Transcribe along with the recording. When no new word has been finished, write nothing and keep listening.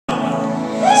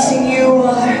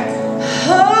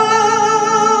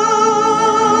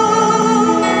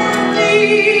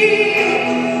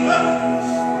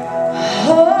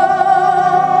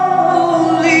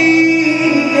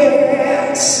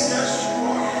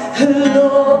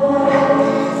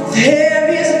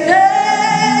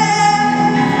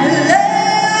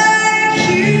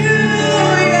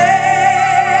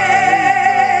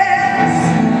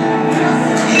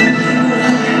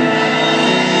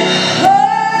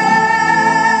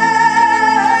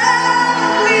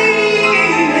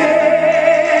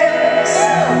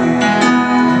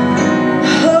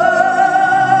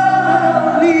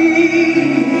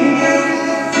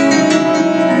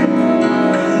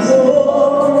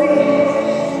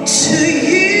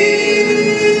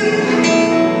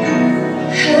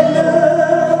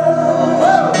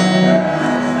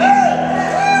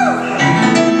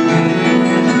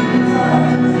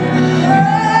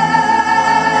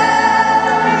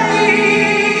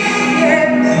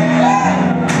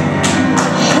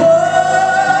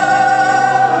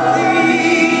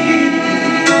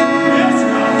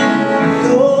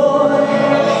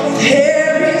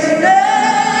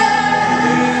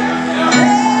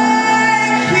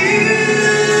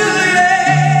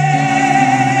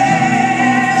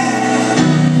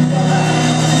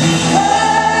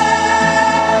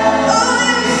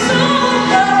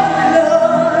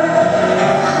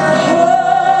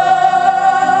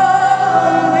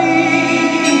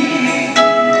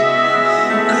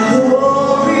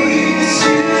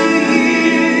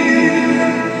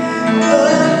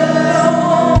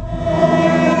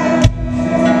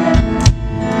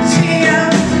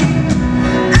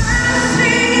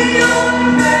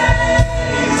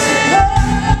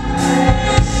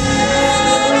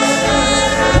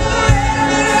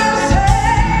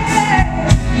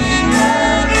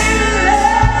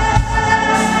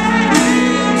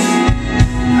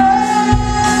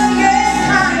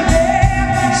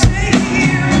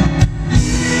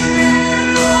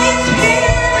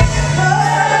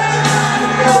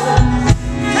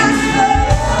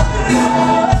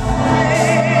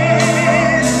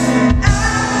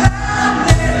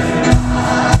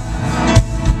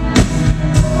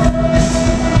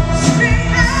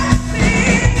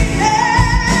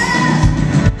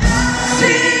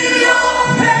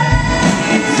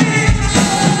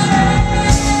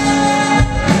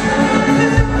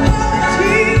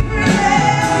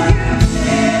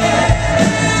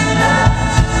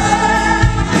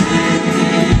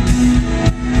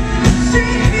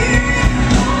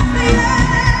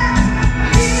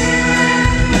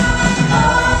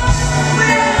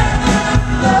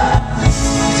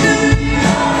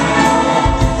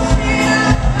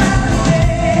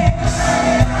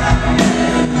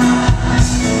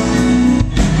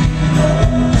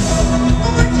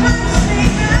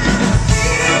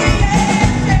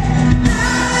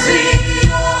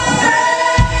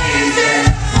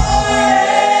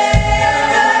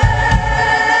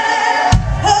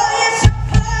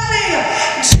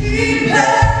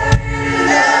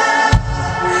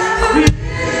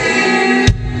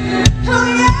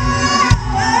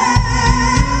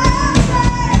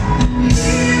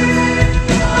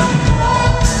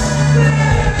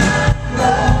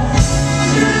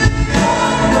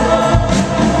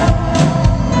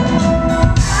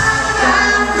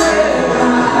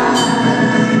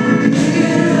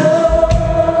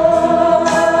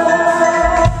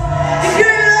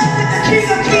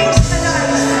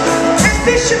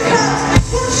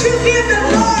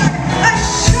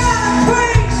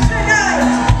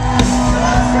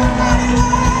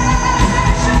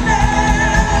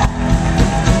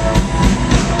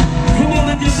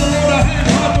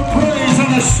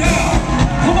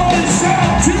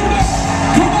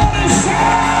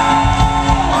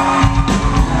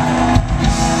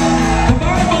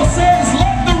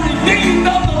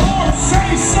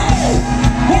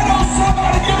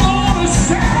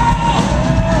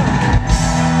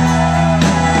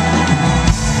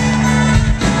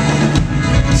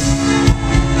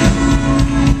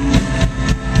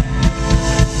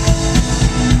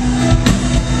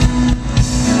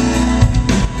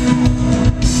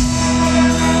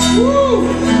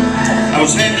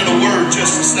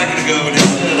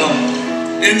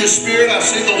In the Spirit, I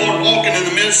see the Lord walking in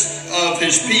the midst of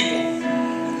His people.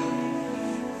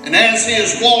 And as He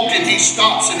is walking, He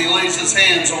stops and He lays His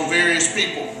hands on various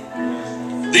people.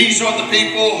 These are the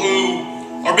people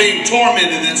who are being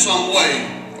tormented in some way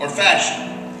or fashion.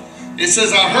 It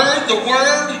says, I heard the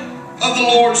word of the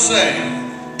Lord say,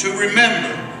 to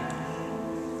remember,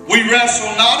 we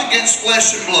wrestle not against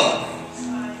flesh and blood,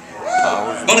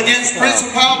 but against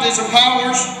principalities and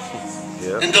powers,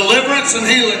 and deliverance and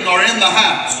healing are in the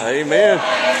house. Amen.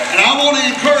 And I want to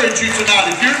encourage you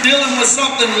tonight, if you're dealing with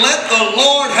something, let the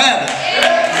Lord have it.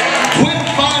 Quit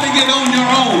fighting it on your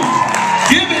own.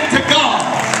 Give it to God.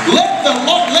 Let the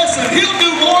Lord, listen, He'll do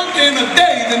more in a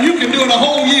day than you can do in a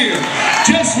whole year.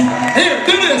 Just Here,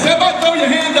 do this. Everybody throw your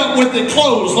hand up with it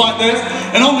closed like this.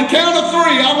 And on the count of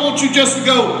 3, I want you just to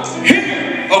go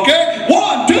here. Okay?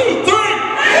 1, 2, 3.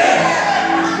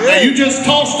 Now you just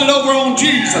tossed it over on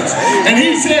Jesus. And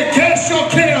he said, cast your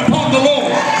care upon the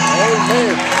Lord.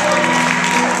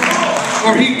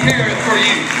 For he careth for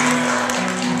you.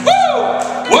 Woo!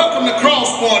 Welcome to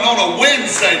Crosspointe on a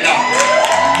Wednesday night.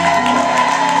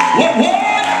 What?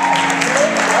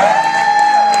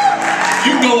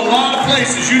 You go a lot of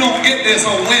places. You don't get this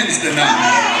on Wednesday night.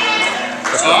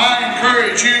 So I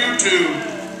encourage you to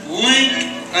link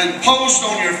and post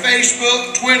on your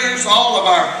Facebook, Twitters, all of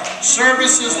our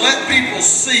services. Let people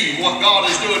see what God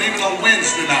is doing even on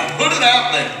Wednesday night. Put it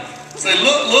out there. Say,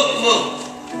 look, look, look.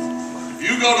 If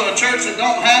you go to a church that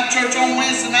don't have church on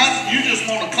Wednesday nights, you just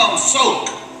want to come soak.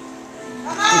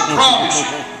 I promise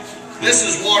you, this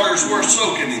is water's worth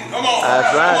soaking in. Come on.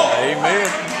 That's right. Come on. Amen.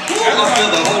 Let's feel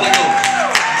the Holy Ghost.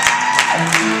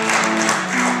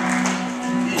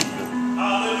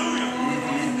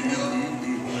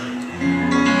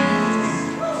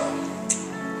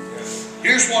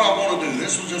 Here's what I want to do.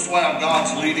 This was just why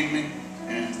God's leading me,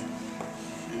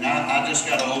 and I just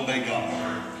got to obey God.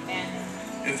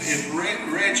 If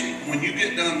Reggie, when you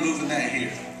get done moving that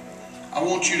here, I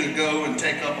want you to go and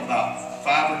take up about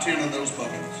 5 or 10 of those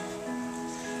buckets,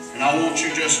 and I want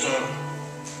you just to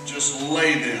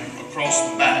lay them across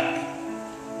the back.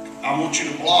 I want you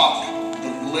to block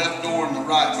the left door and the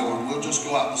right door, and we'll just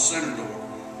go out the center door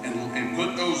and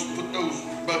put those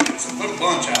buckets and put a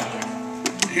bunch out there.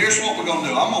 Here's what we're going to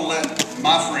do. I'm going to let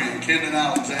my friend, Kendon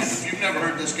Alexander, if you've never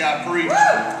heard this guy preach,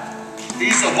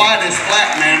 he's the whitest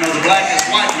black man or the blackest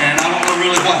white man. I don't know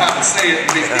really how to say it in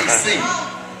BC.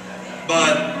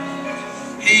 But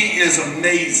he is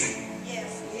amazing.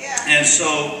 And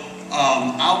so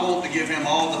I want to give him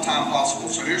all the time possible.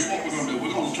 So here's what we're going to do.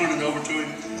 We're going to turn it over to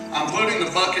him. I'm putting the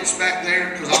buckets back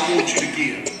there because I want you to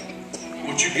give.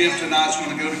 What you give tonight is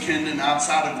going to go to Kendon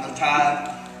outside of the tithe.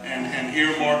 And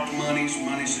earmarked monies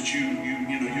that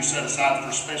you set aside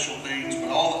for special things, but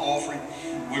all the offering,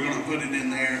 we're going to put it in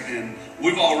there, and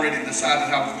we've already decided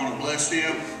how we're going to bless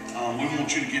him. We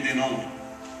want you to get in on it.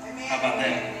 How about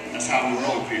that? That's how we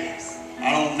roll here.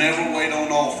 I don't never wait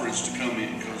on offerings to come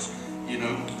in, because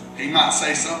he might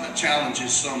say something that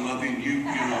challenges some of him. And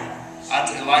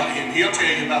he'll tell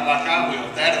you about like I will.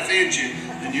 If that offends you,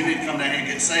 then you need to come down here and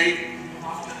get saved,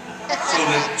 so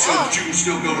that you can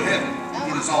still go to heaven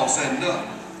when it's all said and done.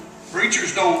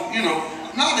 Preachers don't,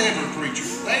 not every preacher.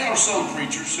 There are some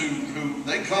preachers who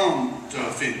they come to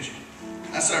offend you.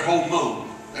 That's their whole mode.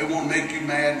 They want to make you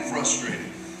mad and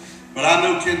frustrated. But I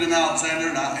know Kendon Alexander,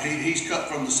 and he's cut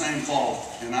from the same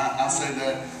cloth. And I say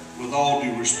that with all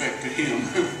due respect to him.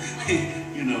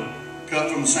 Cut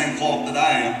from the same cloth that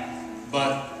I am.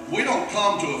 But we don't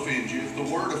come to offend you. If the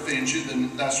word offends you,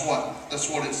 then that's what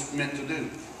it's meant to do.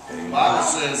 The Bible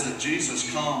says that Jesus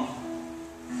come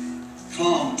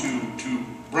to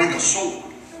bring a sword,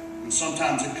 and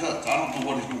sometimes it cuts. I don't know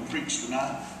what he's going to preach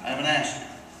tonight. I haven't asked him.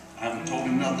 I haven't told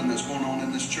him nothing that's going on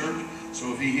in this church.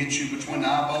 So if he hits you between the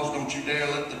eyeballs, don't you dare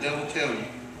let the devil tell you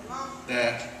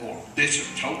that, or Bishop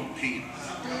told him.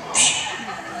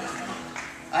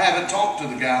 I haven't talked to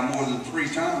the guy more than 3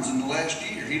 times in the last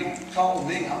year. He don't call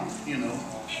me. He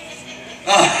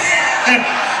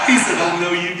said, "Oh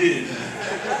no, you did."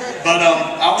 But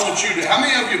I want you to. How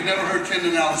many of you have never heard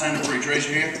Kendon Alexander preach? Raise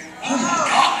your hand. Oh my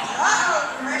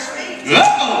God!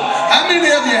 How many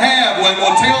of you have? When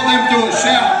we'll tell them through a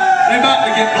shout, they're about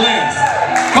to get blessed.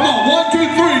 Come on, 1, 2,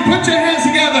 3. Put your hands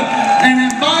together and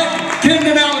invite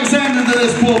Kendon Alexander to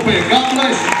this pulpit. God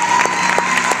bless you.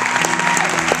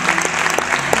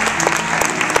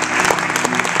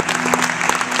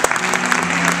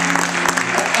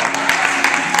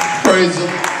 Praise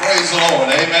the Lord.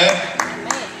 Amen.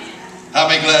 How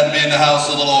many glad to be in the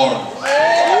house of the Lord?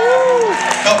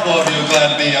 A couple of you are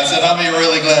glad to be. I said, how many are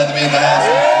really glad to be in the house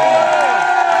of the Lord?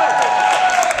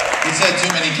 He said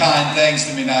too many kind things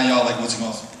to me. Now y'all like, what you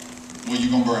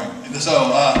gonna bring?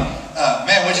 So,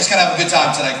 man, we're just gonna have a good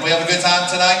time tonight. Can we have a good time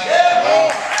tonight?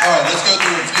 All right, let's go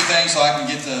through a few things so I can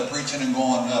get to preaching and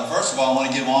going. First of all, I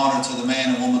want to give honor to the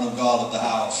man and woman of God of the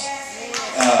house.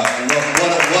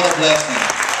 What a blessing.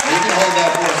 You can hold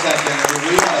that for a second.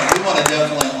 We want to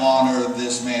definitely honor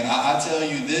this man. I tell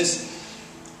you, this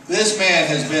man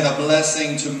has been a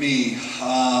blessing to me.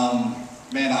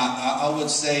 Man, I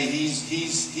would say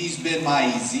he's been my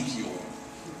Ezekiel.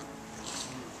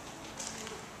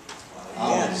 I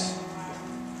was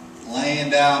laying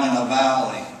down in a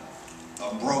valley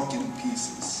of broken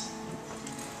pieces.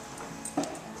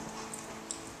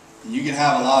 You can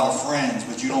have a lot of friends,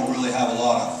 but you don't really have a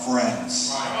lot of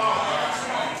friends.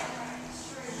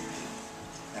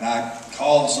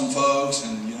 some folks,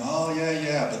 and oh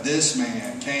yeah. But this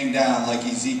man came down like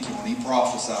Ezekiel, and he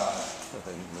prophesied.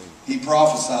 He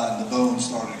prophesied, and the bones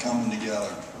started coming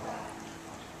together.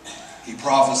 He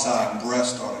prophesied, and breath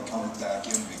started coming back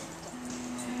in me.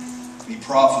 He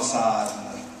prophesied,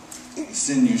 and the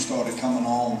sinews started coming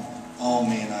on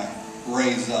me, and I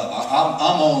raised up.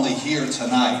 I'm only here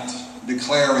tonight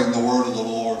declaring the word of the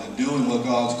Lord and doing what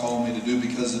God's called me to do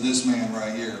because of this man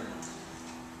right here.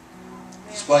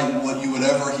 Despite what you would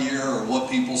ever hear or what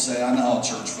people say, I know how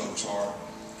church folks are.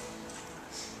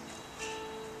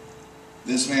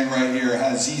 This man right here,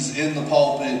 as he's in the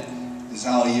pulpit, is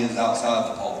how he is outside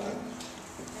the pulpit.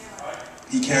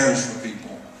 He cares for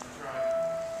people.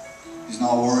 He's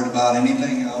not worried about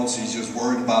anything else. He's just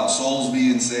worried about souls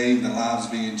being saved and lives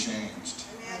being changed.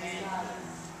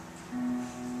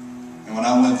 And when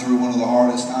I went through one of the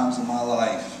hardest times of my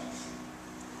life,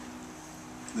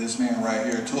 this man right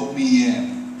here took me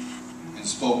in and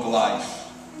spoke life.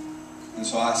 And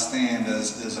so I stand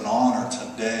as an honor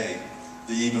today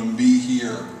to even be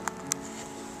here.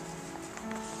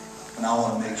 And I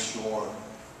want to make sure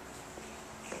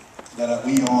that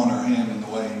we honor him in the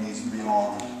way he needs to be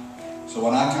honored. So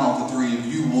when I count to three, if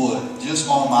you would, just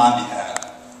on my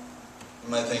behalf. You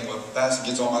might think, well, Pastor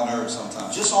gets on my nerves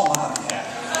sometimes. Just on my behalf.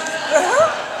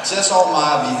 Just on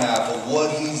my behalf of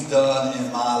what he's done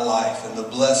in my life and the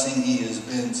blessing he has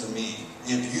been to me.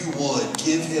 If you would,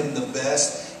 give him the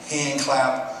best hand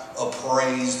clap of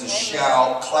praise, to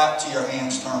shout, clap till your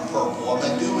hands turn purple. I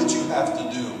mean, do what you have to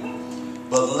do.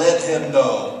 But let him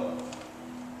know,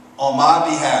 on my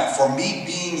behalf, for me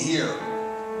being here,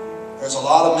 there's a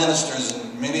lot of ministers,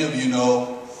 and many of you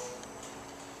know,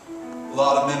 a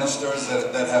lot of ministers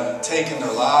that have taken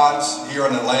their lives here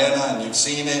in Atlanta, and you've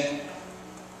seen it.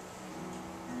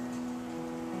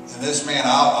 And this man,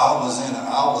 I was in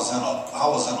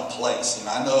a place, and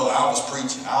I know I was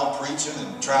out preaching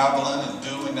and traveling and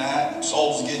doing that, and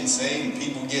souls getting saved and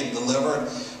people getting delivered.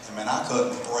 And man, I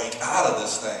couldn't break out of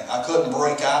this thing. I couldn't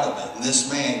break out of it. And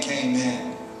this man came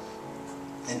in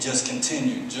and just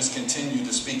continued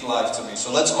to speak life to me.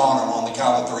 So let's honor him on the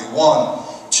count of three. 1,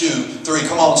 2, 3.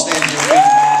 Come on, stand to your feet.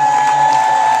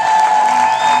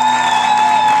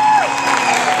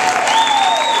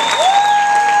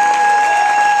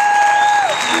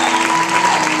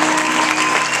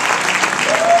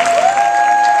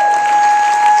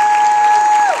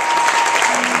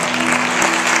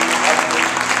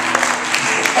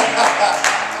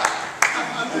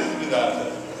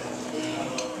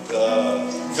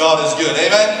 God is good,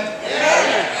 amen?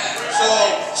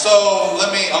 So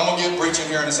I'm going to get preaching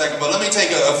here in a second, but let me take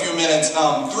a few minutes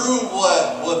through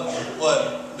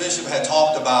what Bishop had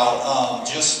talked about,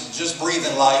 just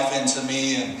breathing life into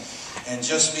me and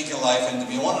just speaking life into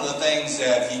me. One of the things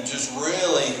that he just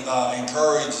really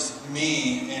encouraged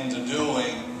me into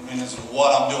doing, and it's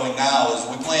what I'm doing now, is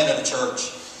we planted a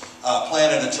church.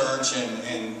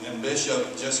 And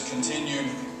Bishop just continued.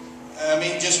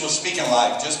 Just was speaking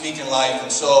life,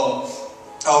 and so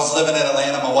I was living in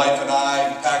Atlanta. My wife and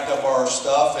I packed up our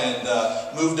stuff and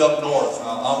moved up north.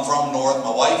 I'm from north. My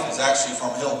wife is actually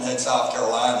from Hilton Head, South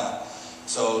Carolina.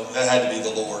 So that had to be the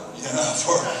Lord,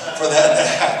 for that to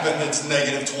happen. It's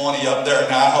 -20 up there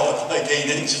now with like 8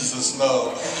 inches of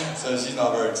snow. So she's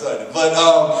not very excited. But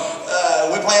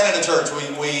we planted a church.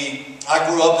 I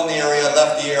grew up in the area,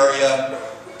 left the area.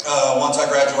 Once I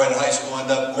graduated high school,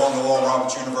 ended up going to Oral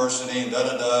Roberts University and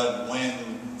and went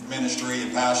in ministry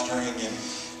and pastoring.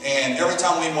 And every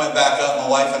time we went back up, my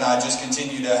wife and I just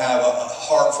continued to have a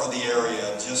heart for the area.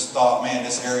 Just thought, man,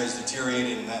 this area is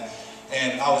deteriorating.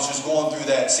 And I was just going through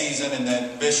that season, and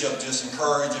then Bishop just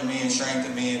encouraging me and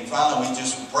strengthening me. And finally, we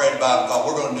just prayed about it and thought,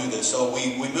 we're going to do this. So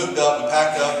we moved up, we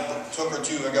packed up, took her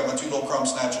I got my 2 little crumb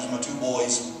snatchers, my 2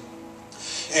 boys.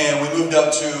 And we moved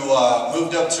up to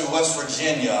West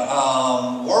Virginia.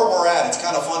 Where we're at, it's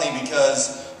kind of funny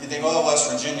because you think, oh,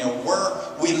 West Virginia.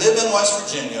 We live in West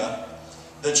Virginia.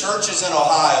 The church is in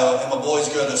Ohio, and my boys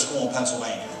go to school in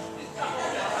Pennsylvania.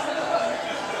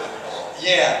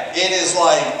 Yeah, it is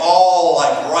all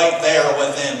right there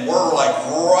within. We're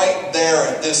right there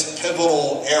at this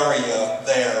pivotal area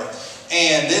there,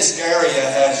 and this area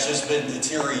has just been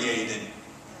deteriorated.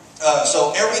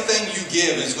 So everything you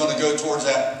give is going to go towards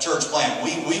that church plant.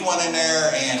 We went in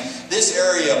there, and this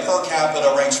area per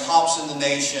capita ranks tops in the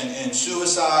nation in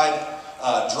suicide,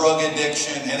 drug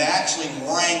addiction, and actually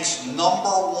ranks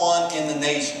 #1 in the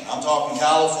nation. I'm talking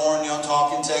California, I'm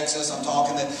talking Texas,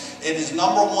 it is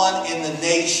 #1 in the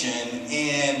nation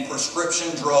in prescription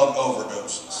drug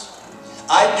overdoses.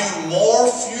 I do more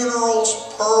funerals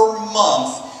per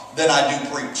month than I do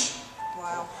preach.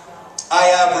 I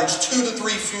average 2 to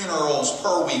 3 funerals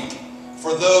per week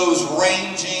for those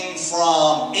ranging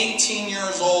from 18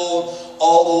 years old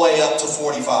all the way up to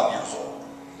 45 years old.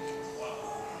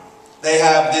 They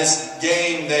have this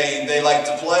game they like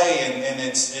to play, and and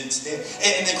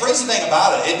the crazy thing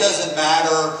about it doesn't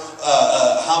matter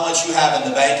how much you have in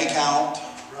the bank account.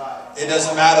 It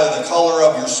doesn't matter the color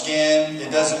of your skin.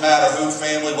 It doesn't matter who,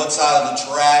 family, what side of the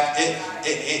track.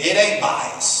 It ain't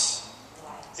bias.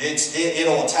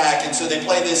 It'll attack. And so they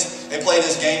play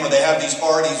this game, or they have these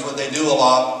parties. What they do a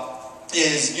lot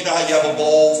is, you know how you have a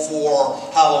bowl for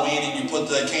Halloween and you put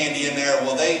the candy in there?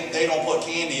 Well, they don't put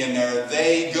candy in there.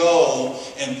 They go,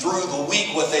 and through the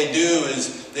week what they do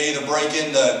is they either break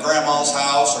into grandma's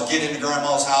house, or get into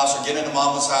grandma's house, or get into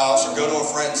mama's house, or go to a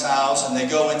friend's house, and they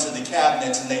go into the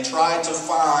cabinets and they try to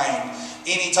find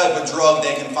any type of drug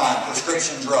they can find,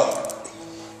 prescription drug.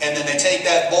 And then they take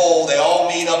that bowl, they all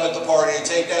meet up at the party, they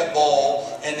take that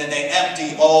bowl, and then they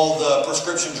empty all the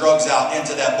prescription drugs out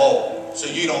into that bowl. So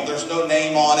there's no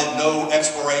name on it, no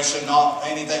expiration, not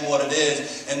anything what it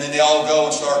is. And then they all go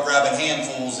and start grabbing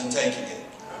handfuls and taking it.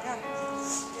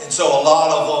 And so a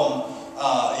lot of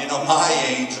them, my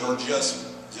age, are just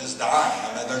dying.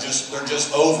 I mean, they're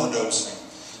just overdosing.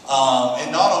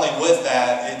 And not only with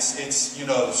that, it's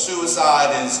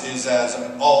suicide is as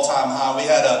an all-time high. We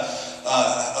had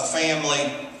a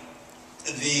family.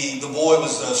 The boy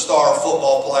was a star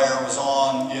football player, was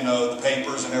on the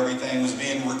papers and everything, was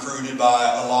being recruited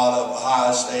by a lot of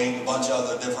Ohio State, a bunch of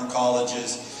other different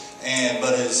colleges,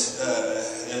 but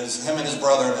him and his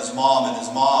brother and his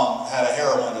mom had a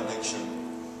heroin addiction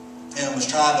and was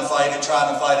trying to fight it,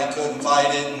 couldn't fight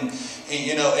it,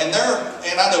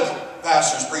 and I know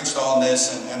pastors preached on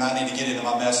this, and I need to get into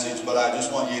my message, but I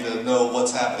just want you to know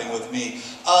what's happening with me.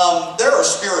 There are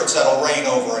spirits that will reign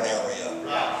over an area.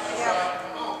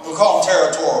 We call them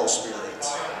territorial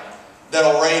spirits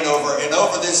that'll reign over. And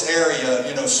over this area,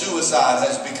 suicide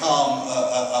has become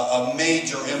a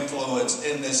major influence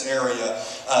in this area.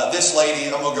 This lady,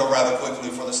 I'm going to go rather quickly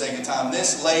for the sake of time.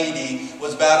 This lady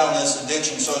was battling this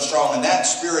addiction so strong, and that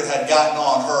spirit had gotten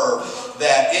on her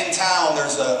that in town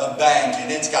there's a bank,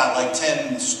 and it's got like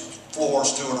 10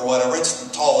 floors to it or whatever. It's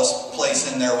the tallest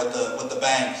place in there with the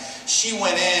bank. She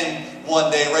went in one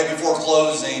day right before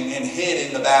closing and hid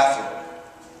in the bathroom.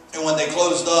 And when they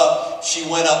closed up, she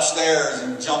went upstairs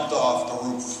and jumped off the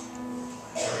roof,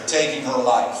 taking her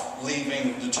life,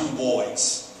 leaving the 2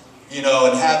 boys. And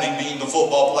having been the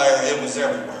football player, it was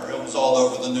everywhere. It was all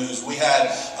over the news. We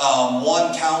had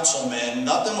one councilman,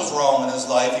 nothing was wrong in his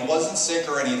life. He wasn't sick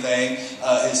or anything.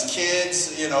 His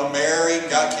kids, married,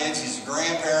 got kids. He's a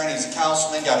grandparent. He's a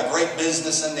councilman, got a great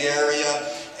business in the area.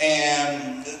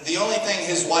 And the only thing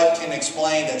his wife can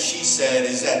explain that she said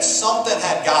is that something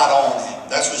had got on him.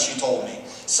 That's what she told me.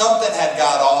 Something had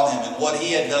got on him. And what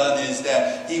he had done is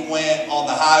that he went on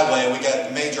the highway. We got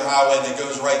the major highway that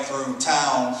goes right through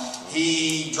town.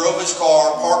 He drove his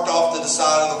car, parked off to the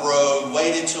side of the road,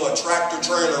 waited till a tractor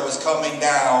trailer was coming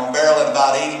down, barreling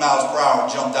about 80 miles per hour,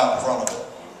 and jumped out in front of it.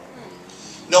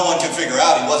 No one could figure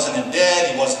out. He wasn't dead.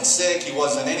 He wasn't sick. He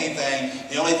wasn't anything.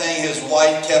 The only thing his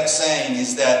wife kept saying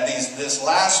is that this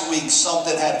last week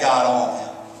something had got on him.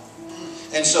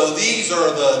 And so these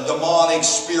are the demonic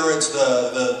spirits,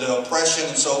 the oppression.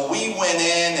 And so we went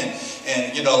in,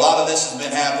 and a lot of this has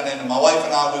been happening. And my wife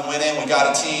and I, we went in. We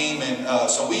got a team, and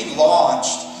so we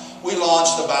launched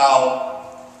about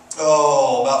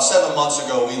 7 months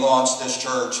ago, we launched this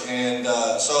church. And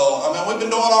we've been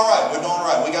doing all right. We're doing all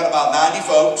right. We got about 90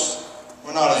 folks.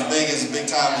 We're not as big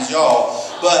time as y'all.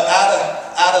 But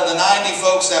out of the 90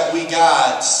 folks that we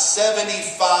got,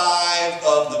 75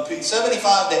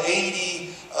 to 80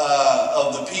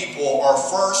 of the people are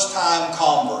first-time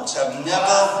converts, have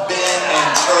never been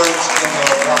in church in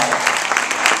their life.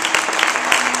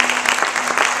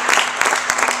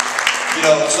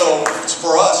 So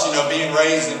for us, being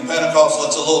raised in Pentecostal,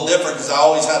 it's a little different because I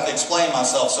always have to explain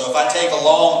myself. So if I take a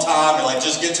long time to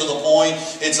just get to the point,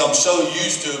 I'm so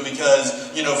used to it because,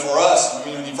 for us,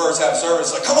 when you first have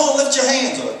service, come on, lift your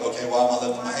hands. I'm like, okay, why am I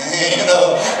lifting my hand?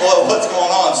 What's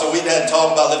going on? So we had to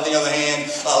talk about lifting of the hand,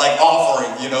 like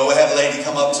offering. I had a lady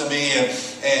come up to me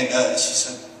and she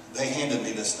said, they handed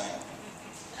me this thing.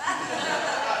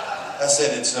 I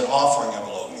said, it's an offering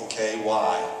envelope. Okay,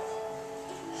 why?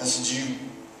 I said,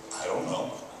 I don't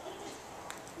know.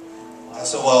 I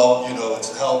said, well, it's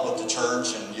to help with the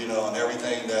church and, and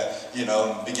everything that,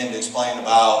 begin to explain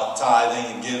about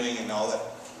tithing and giving and all that.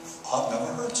 I've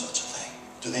never heard such a thing.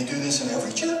 Do they do this in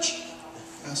every church?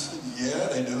 I said, yeah,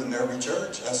 they do it in every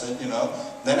church. I said,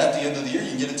 then at the end of the year,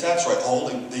 you get a tax write-off.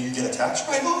 Do you get a tax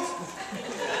write-off?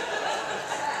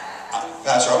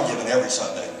 Pastor, I'm giving every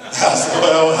Sunday. I said,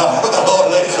 well, the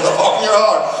Lord lays it upon your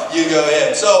heart. You go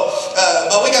ahead. So,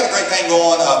 but we got a great thing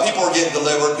going. People are getting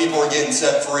delivered. People are getting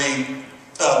set free.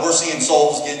 We're seeing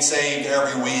souls get saved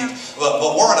every week, but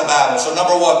we're in a battle. So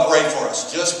number one, pray for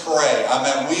us. Just pray. I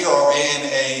mean, we are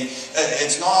in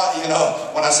it's not,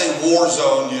 when I say war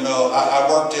zone, I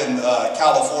worked in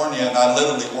California, and I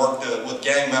literally worked with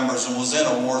gang members and was in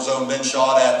a war zone, been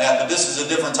shot at that, but this is a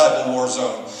different type of war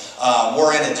zone.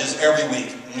 We're in it just every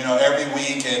week, every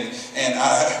week, and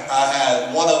I had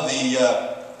one of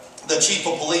the chief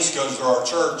of police goes to our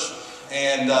church.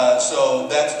 And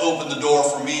so that's opened the door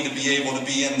for me to be able to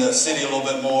be in the city a little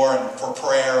bit more and for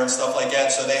prayer and stuff like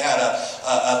that. So they had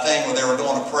a thing where they were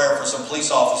doing a prayer for some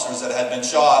police officers that had been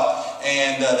shot.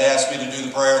 And they asked me to do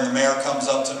the prayer, and the mayor comes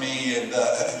up to me, and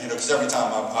because every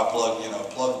time I plug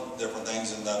different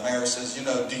things, and the mayor says,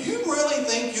 do you really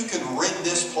think you could rid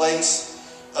this place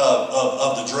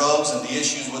of the drugs and the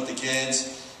issues with the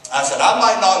kids? I said, I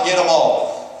might not get them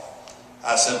all.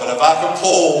 I said, but if I can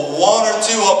pull one or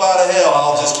two up out of hell,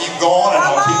 I'll just keep going, and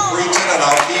I'll keep preaching, and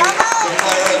I'll keep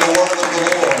declaring the word of the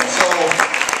Lord. So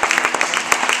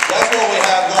that's what we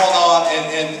have going on,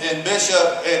 and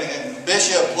Bishop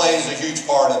plays a huge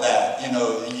part of that.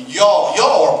 Y'all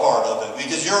are part of it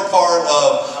because you're a part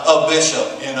of Bishop.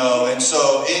 And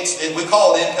so we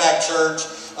call it Impact Church.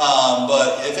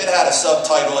 But if it had a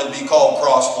subtitle, it'd be called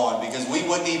Crosspointe, because we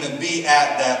wouldn't even be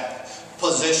at that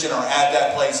position or at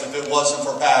that place if it wasn't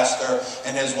for Pastor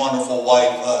and his wonderful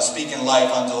wife speaking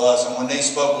life unto us. And when they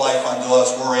spoke life unto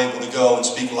us, we're able to go and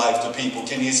speak life to people.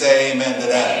 Can you say amen to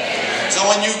that? Amen. So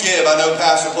when you give, I know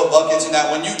Pastor put buckets in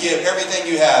that. When you give, everything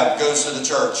you have goes to the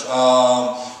church.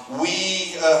 I'm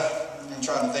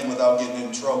trying to think without getting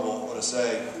in trouble what to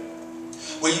say.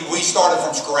 We started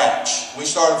from scratch. We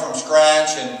started from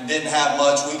scratch and didn't have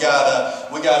much. We got a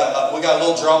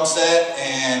little drum set,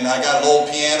 and I got a little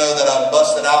piano that I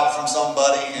busted out from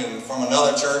somebody and from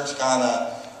another church.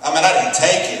 I didn't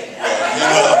take it,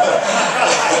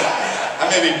 but, I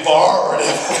maybe borrowed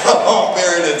it for a long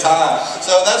period of time.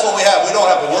 So that's what we have. We don't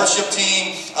have a worship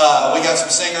team. We got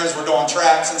some singers. We're doing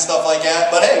tracks and stuff like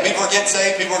that. But hey, people are getting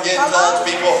saved. People are getting touched.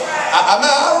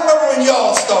 I remember when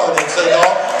y'all started. So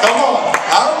y'all, come on.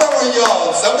 I remember when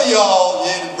some of y'all,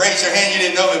 you raised your hand, you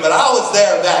didn't know me, but I was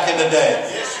there back in the day.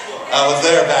 I was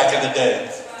there back in the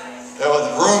day. The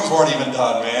rooms weren't even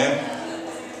done, man.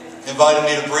 Invited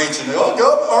me to preach, and go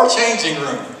to our changing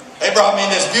room. They brought me in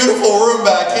this beautiful room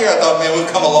back here. I thought, man, we've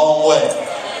come a long way.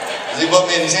 He put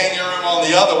me in the changing room on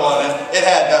the other one, and it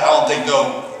had, I don't think it.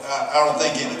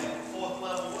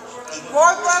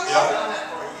 Fourth level? Yeah.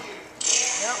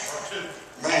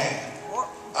 Man.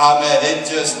 I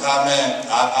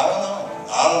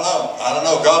don't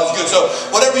know. God is good. So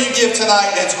whatever you give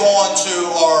tonight, it's going to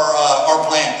our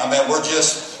plant. We're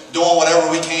just doing whatever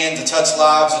we can to touch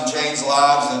lives and change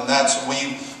lives, and that's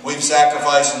we've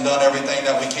sacrificed and done everything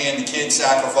that we can. The kids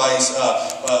sacrifice.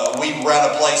 We rent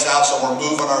a place out, so we're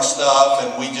moving our stuff,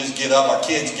 and we just get up. Our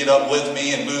kids get up with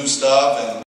me and move stuff, and